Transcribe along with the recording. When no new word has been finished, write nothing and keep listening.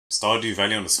Stardew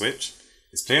Valley on the Switch?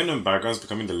 Is PlayerUnknown Backgrounds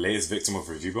becoming the latest victim of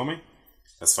review bombing?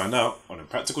 Let's find out on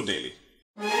Impractical Daily.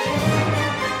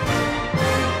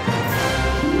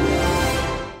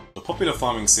 The popular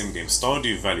farming sim game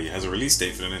Stardew Valley has a release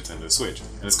date for the Nintendo Switch,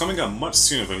 and it's coming out much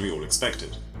sooner than we all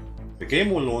expected. The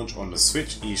game will launch on the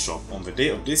Switch eShop on the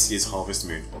date of this year's Harvest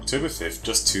Moon, October 5th,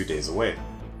 just 2 days away.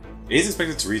 It is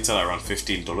expected to retail at around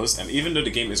 $15, and even though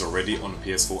the game is already on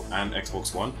PS4 and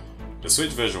Xbox One, the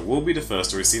Switch version will be the first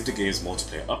to receive the game's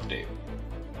multiplayer update.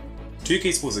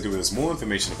 2K Sports are giving us more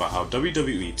information about how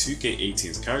WWE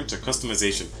 2K18's character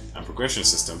customization and progression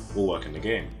system will work in the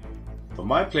game. The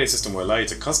My Player system will allow you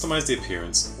to customize the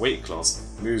appearance, weight class,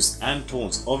 moves and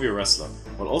taunts of your wrestler,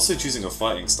 while also choosing a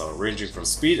fighting style ranging from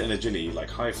speed and agility like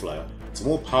High Flyer to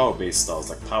more power-based styles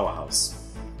like Powerhouse.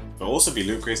 There will also be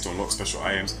loot crates to unlock special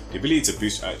items, the ability to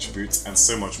boost attributes and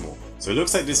so much more, so it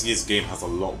looks like this year's game has a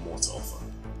lot more to offer.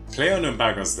 PlayerUnknown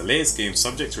Backgrounds is the latest game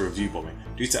subject to review bombing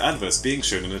due to adverts being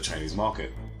shown in the Chinese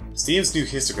market. Steam's new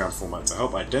histogram format to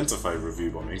help identify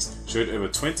review bombings showed over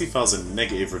 20,000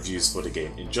 negative reviews for the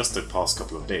game in just the past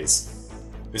couple of days.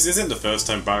 This isn't the first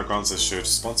time Backgrounds has showed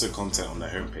sponsored content on their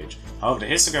homepage, however the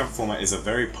histogram format is a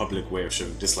very public way of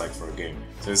showing dislike for a game,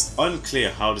 so it's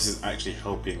unclear how this is actually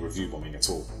helping review bombing at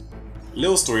all.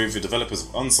 Little Story, the developers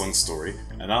of Unsung Story,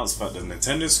 announced that the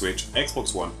Nintendo Switch,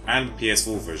 Xbox One and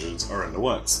PS4 versions are in the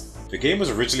works. The game was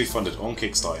originally funded on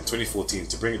Kickstarter in 2014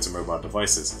 to bring it to mobile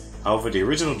devices, however the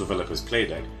original developers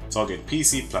Playdeck targeted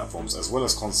PC platforms as well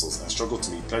as consoles and struggled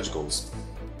to meet pledge goals.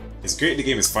 It's great the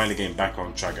game is finally getting back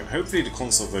on track and hopefully the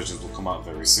console versions will come out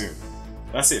very soon.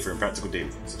 That's it for Impractical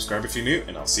Daily. Subscribe if you're new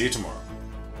and I'll see you tomorrow.